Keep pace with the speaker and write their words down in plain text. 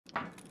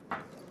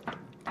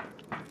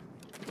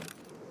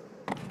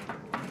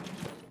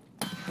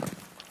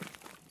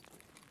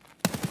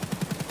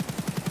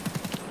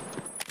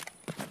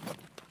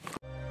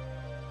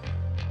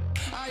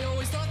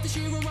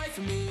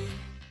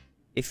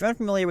If you're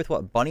unfamiliar with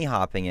what bunny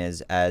hopping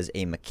is as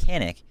a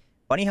mechanic,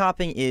 bunny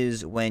hopping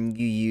is when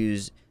you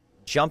use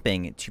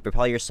jumping to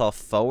propel yourself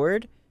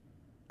forward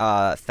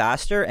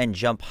faster and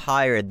jump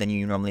higher than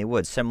you normally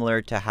would,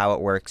 similar to how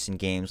it works in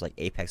games like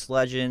Apex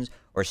Legends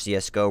or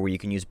CSGO, where you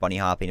can use bunny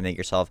hopping to make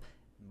yourself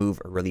move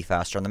really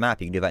faster on the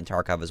map. You can do that in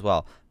Tarkov as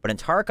well. But in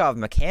Tarkov,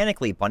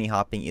 mechanically, bunny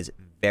hopping is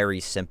very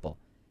simple.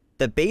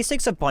 The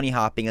basics of bunny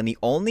hopping and the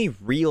only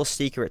real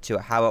secret to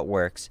how it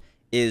works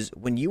is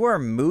when you are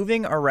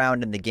moving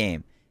around in the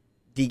game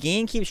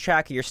keeps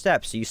track of your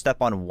steps. So you step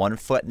on one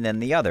foot and then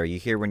the other. You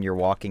hear when you're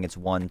walking, it's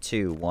 1,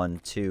 2, 1,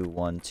 2,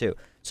 1, 2.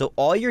 So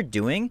all you're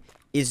doing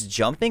is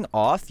jumping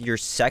off your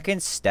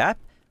second step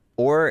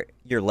or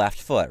your left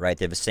foot, right?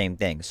 They're the same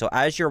thing. So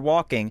as you're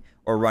walking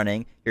or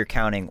running, you're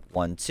counting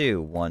 1,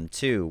 2, 1,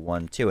 2,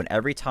 1, 2. And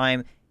every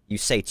time you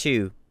say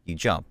 2, you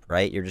jump,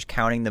 right? You're just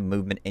counting the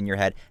movement in your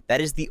head.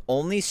 That is the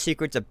only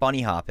secret to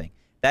bunny hopping.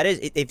 That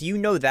is, if you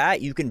know that,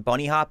 you can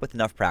bunny hop with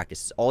enough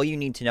practice. It's all you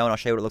need to know, and I'll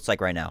show you what it looks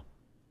like right now.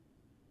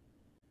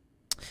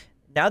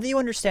 Now that you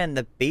understand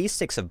the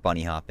basics of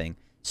bunny hopping,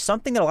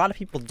 something that a lot of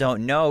people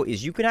don't know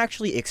is you can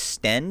actually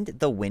extend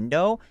the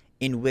window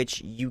in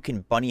which you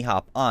can bunny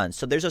hop on.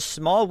 So there's a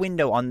small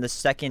window on the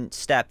second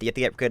step that you have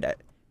to get good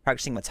at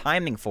practicing the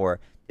timing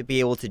for to be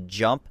able to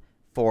jump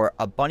for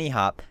a bunny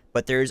hop,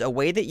 but there's a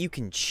way that you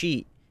can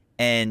cheat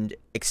and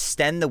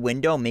extend the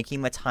window,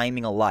 making the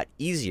timing a lot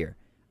easier.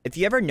 If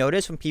you ever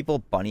notice when people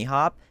bunny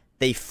hop,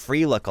 they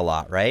free look a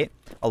lot, right?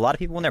 A lot of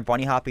people when they're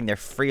bunny hopping, they're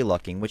free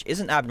looking, which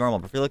isn't abnormal,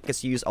 but free look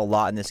gets used a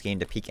lot in this game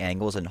to peek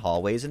angles and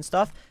hallways and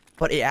stuff.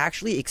 But it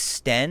actually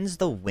extends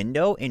the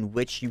window in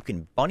which you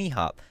can bunny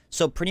hop.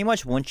 So pretty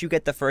much once you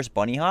get the first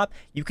bunny hop,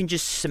 you can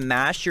just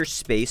smash your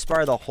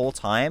spacebar the whole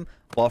time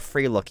while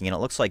free looking. And it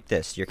looks like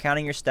this. You're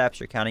counting your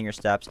steps,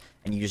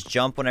 and you just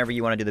jump whenever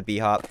you want to do the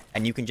B-hop,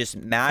 and you can just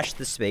mash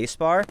the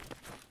spacebar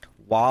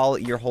while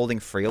you're holding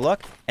free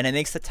look, and it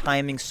makes the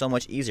timing so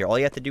much easier. All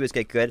you have to do is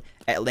get good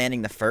at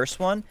landing the first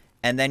one,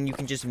 and then you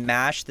can just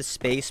mash the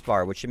space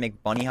bar, which should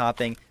make bunny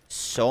hopping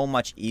so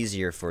much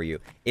easier for you.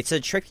 It's a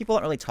trick people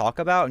don't really talk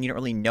about and you don't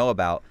really know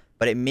about,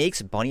 but it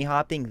makes bunny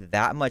hopping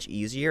that much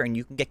easier, and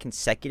you can get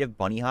consecutive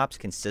bunny hops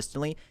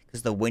consistently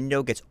because the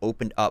window gets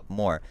opened up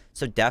more.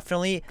 So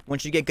definitely,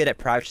 once you get good at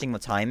practicing the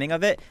timing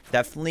of it,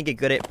 definitely get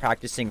good at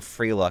practicing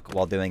free look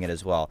while doing it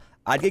as well.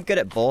 I'd get good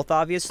at both,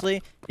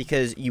 obviously,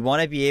 because you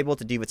want to be able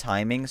to do the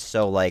timing.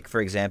 So, like, for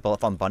example,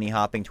 if I'm bunny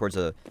hopping towards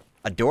a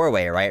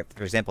doorway, right?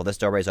 For example, this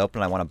doorway is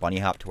open, I want to bunny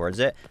hop towards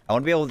it. I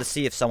want to be able to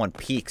see if someone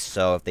peeks,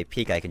 so if they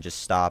peek, I can just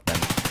stop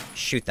and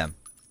shoot them.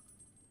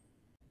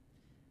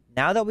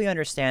 Now that we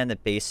understand the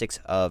basics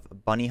of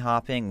bunny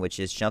hopping, which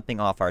is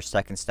jumping off our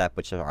second step,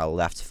 which is our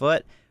left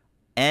foot,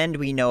 and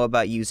we know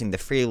about using the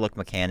free look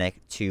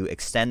mechanic to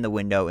extend the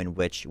window in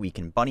which we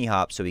can bunny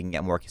hop so we can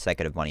get more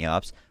consecutive bunny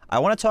hops, I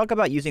want to talk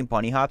about using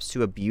bunny hops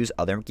to abuse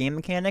other game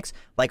mechanics,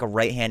 like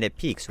right-handed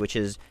peeks, which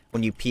is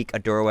when you peek a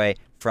doorway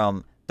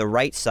from the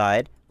right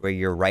side, where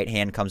your right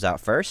hand comes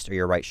out first, or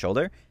your right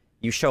shoulder.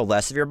 You show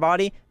less of your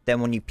body than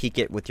when you peek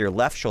it with your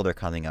left shoulder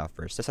coming out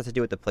first. This has to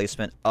do with the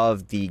placement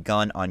of the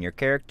gun on your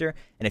character,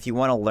 and if you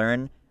want to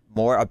learn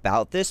more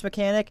about this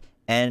mechanic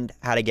and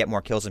how to get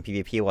more kills in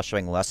PvP while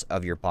showing less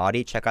of your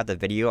body, check out the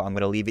video. I'm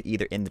going to leave it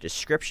either in the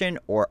description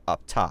or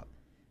up top.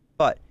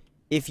 But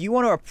if you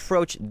want to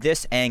approach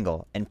this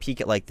angle and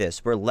peek it like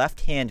this, we're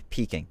left hand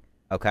peeking,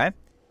 okay?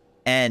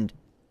 And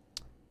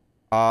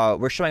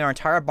we're showing our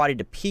entire body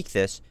to peek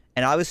this,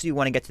 and obviously you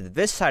want to get to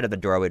this side of the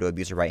doorway to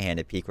abuse a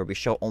right-handed peek, where we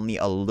show only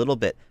a little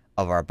bit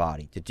of our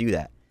body to do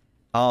that.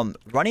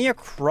 Running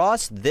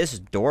across this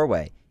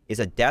doorway is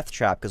a death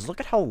trap, because look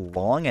at how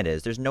long it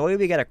is. There's no way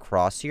we get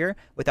across here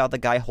without the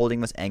guy holding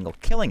this angle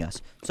killing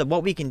us. So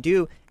what we can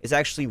do is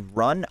actually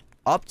run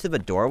up to the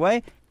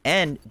doorway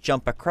and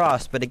jump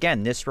across, but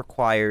again, this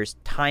requires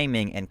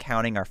timing and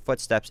counting our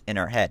footsteps in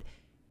our head.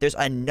 There's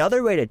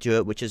another way to do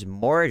it, which is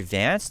more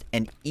advanced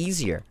and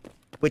easier,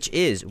 which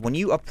is when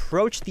you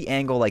approach the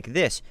angle like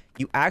this,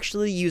 you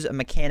actually use a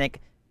mechanic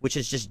which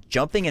is just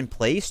jumping in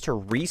place to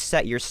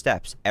reset your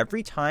steps.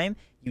 Every time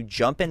you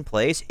jump in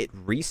place, it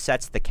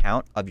resets the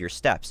count of your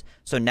steps.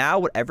 So now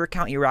whatever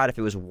count you're at, if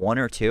it was 1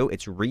 or 2,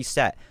 it's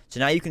reset. So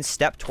now you can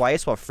step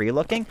twice while free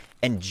looking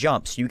and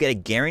jump. So you get a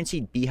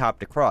guaranteed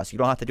B-hop across. You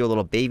don't have to do a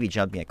little baby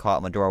jump and get caught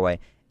in the doorway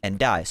and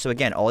die. So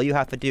again, all you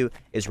have to do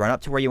is run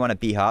up to where you want to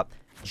B-hop,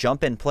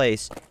 jump in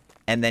place,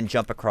 and then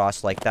jump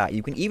across like that.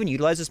 You can even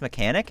utilize this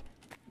mechanic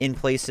in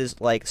places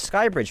like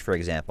Skybridge, for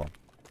example,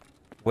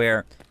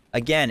 where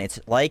again, it's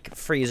like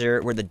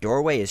Freezer, where the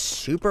doorway is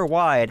super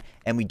wide,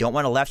 and we don't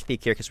want to left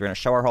peek here because we're going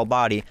to show our whole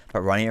body, but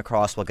running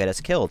across will get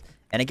us killed.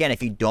 And again,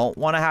 if you don't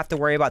want to have to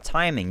worry about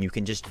timing, you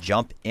can just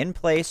jump in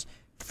place,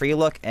 free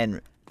look,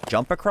 and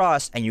jump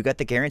across, and you get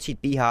the guaranteed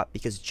B-hop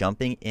because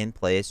jumping in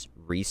place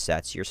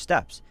resets your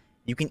steps.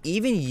 You can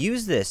even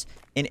use this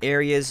in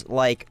areas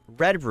like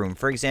Red Room.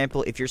 For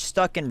example, if you're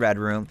stuck in Red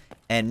Room,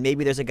 and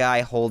maybe there's a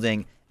guy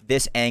holding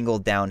this angle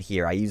down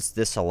here. I use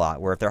this a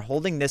lot, where if they're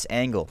holding this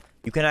angle,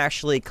 you can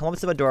actually come up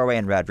to the doorway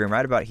in Red Room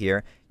right about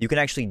here. You can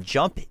actually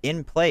jump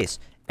in place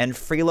and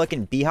Freelook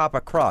and B-hop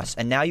across.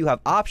 And now you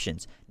have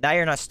options. Now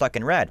you're not stuck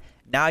in red.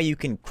 Now you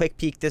can quick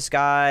peek this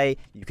guy,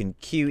 you can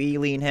QE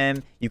lean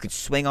him, you could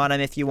swing on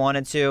him if you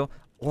wanted to,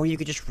 or you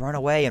could just run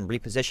away and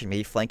reposition,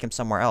 maybe flank him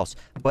somewhere else.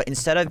 But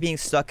instead of being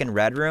stuck in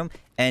red room,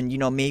 and, you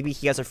know, maybe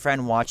he has a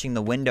friend watching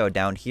the window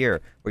down here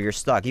where you're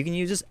stuck, you can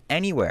use this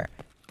anywhere.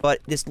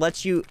 But this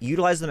lets you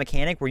utilize the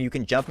mechanic where you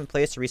can jump in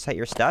place to reset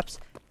your steps,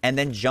 and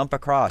then jump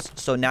across.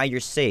 So now you're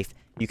safe.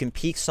 You can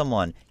peek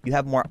someone. You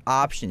have more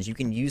options. You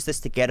can use this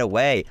to get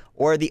away.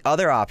 Or the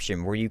other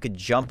option where you could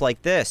jump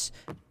like this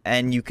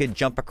and you could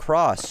jump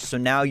across. So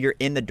now you're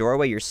in the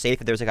doorway. You're safe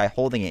if there's a guy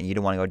holding it and you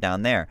don't want to go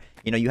down there.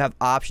 You know, you have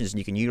options and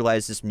you can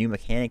utilize this new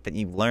mechanic that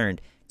you've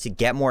learned to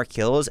get more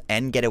kills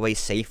and get away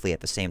safely at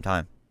the same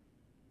time.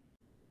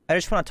 I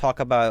just want to talk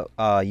about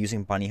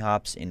using bunny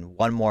hops in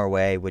one more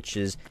way, which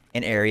is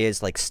in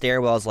areas like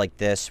stairwells like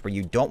this, where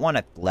you don't want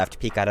to left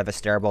peek out of a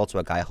stairwell to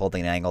a guy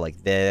holding an angle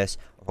like this,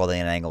 or holding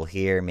an angle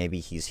here,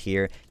 maybe he's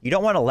here. You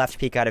don't want to left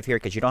peek out of here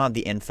because you don't have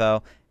the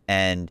info,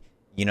 and,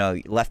 you know,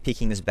 left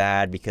peeking is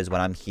bad because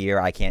when I'm here,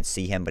 I can't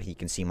see him, but he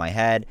can see my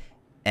head.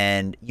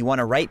 And you want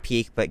to right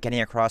peek, but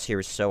getting across here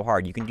is so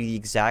hard. You can do the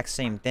exact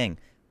same thing,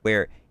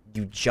 where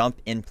you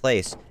jump in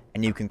place,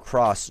 and you can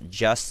cross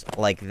just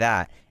like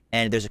that.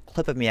 And there's a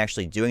clip of me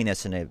actually doing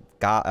this in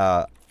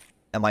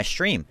my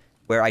stream,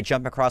 where I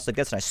jump across like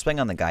this and I swing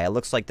on the guy. It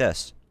looks like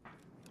this.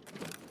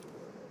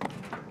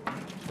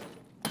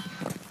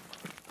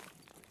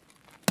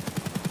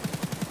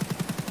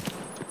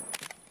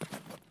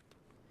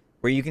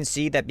 Where you can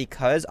see that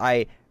because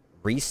I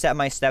reset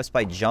my steps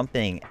by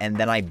jumping and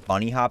then I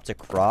bunny hopped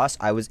across,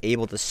 I was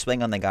able to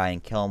swing on the guy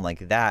and kill him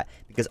like that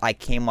because I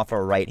came off a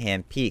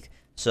right-hand peek.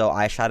 So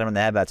I shot him in the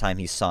head by the time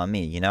he saw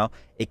me, you know?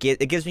 It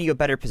gives me a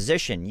better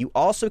position. You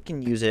also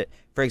can use it,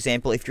 for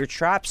example, if you're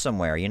trapped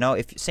somewhere, you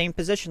know? Same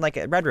position like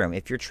at Red Room.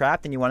 If you're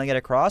trapped and you want to get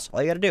across,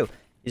 all you got to do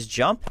is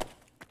jump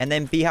and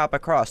then B-hop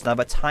across. Now,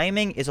 but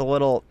timing is a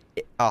little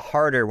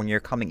harder when you're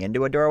coming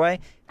into a doorway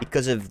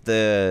because of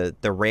the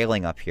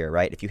railing up here,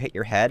 right? If you hit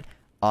your head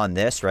on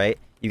this, right,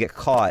 you get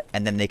caught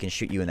and then they can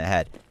shoot you in the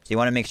head. So you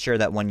want to make sure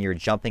that when you're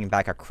jumping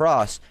back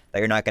across that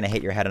you're not going to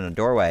hit your head on a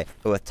doorway.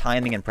 But with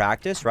timing and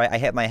practice, right, I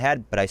hit my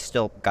head, but I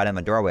still got in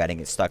a doorway. I didn't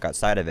get stuck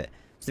outside of it.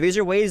 So these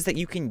are ways that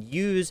you can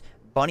use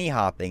bunny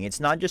hopping. It's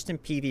not just in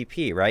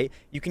PvP, right?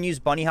 You can use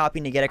bunny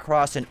hopping to get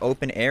across an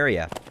open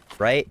area,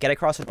 right? Get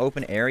across an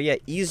open area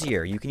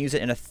easier. You can use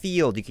it in a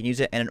field. You can use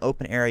it in an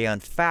open area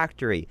in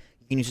factory.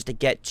 You can use it to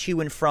get to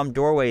and from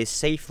doorways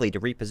safely, to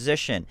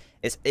reposition.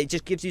 It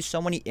just gives you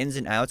so many ins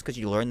and outs because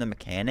you learn the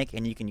mechanic,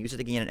 and you can use it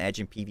to gain an edge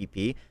in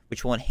PvP,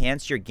 which will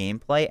enhance your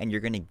gameplay, and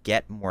you're going to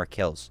get more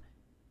kills.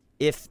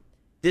 If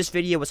this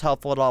video was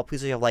helpful at all,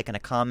 please leave a like and a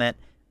comment.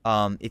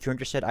 If you're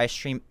interested, I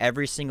stream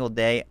every single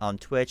day on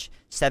Twitch,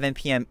 7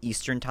 p.m.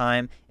 Eastern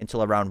Time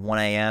until around 1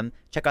 a.m.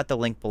 Check out the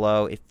link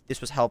below. If this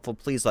was helpful,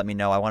 please let me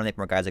know. I want to make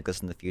more guys like this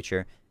in the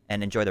future.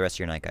 And enjoy the rest of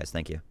your night, guys.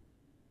 Thank you.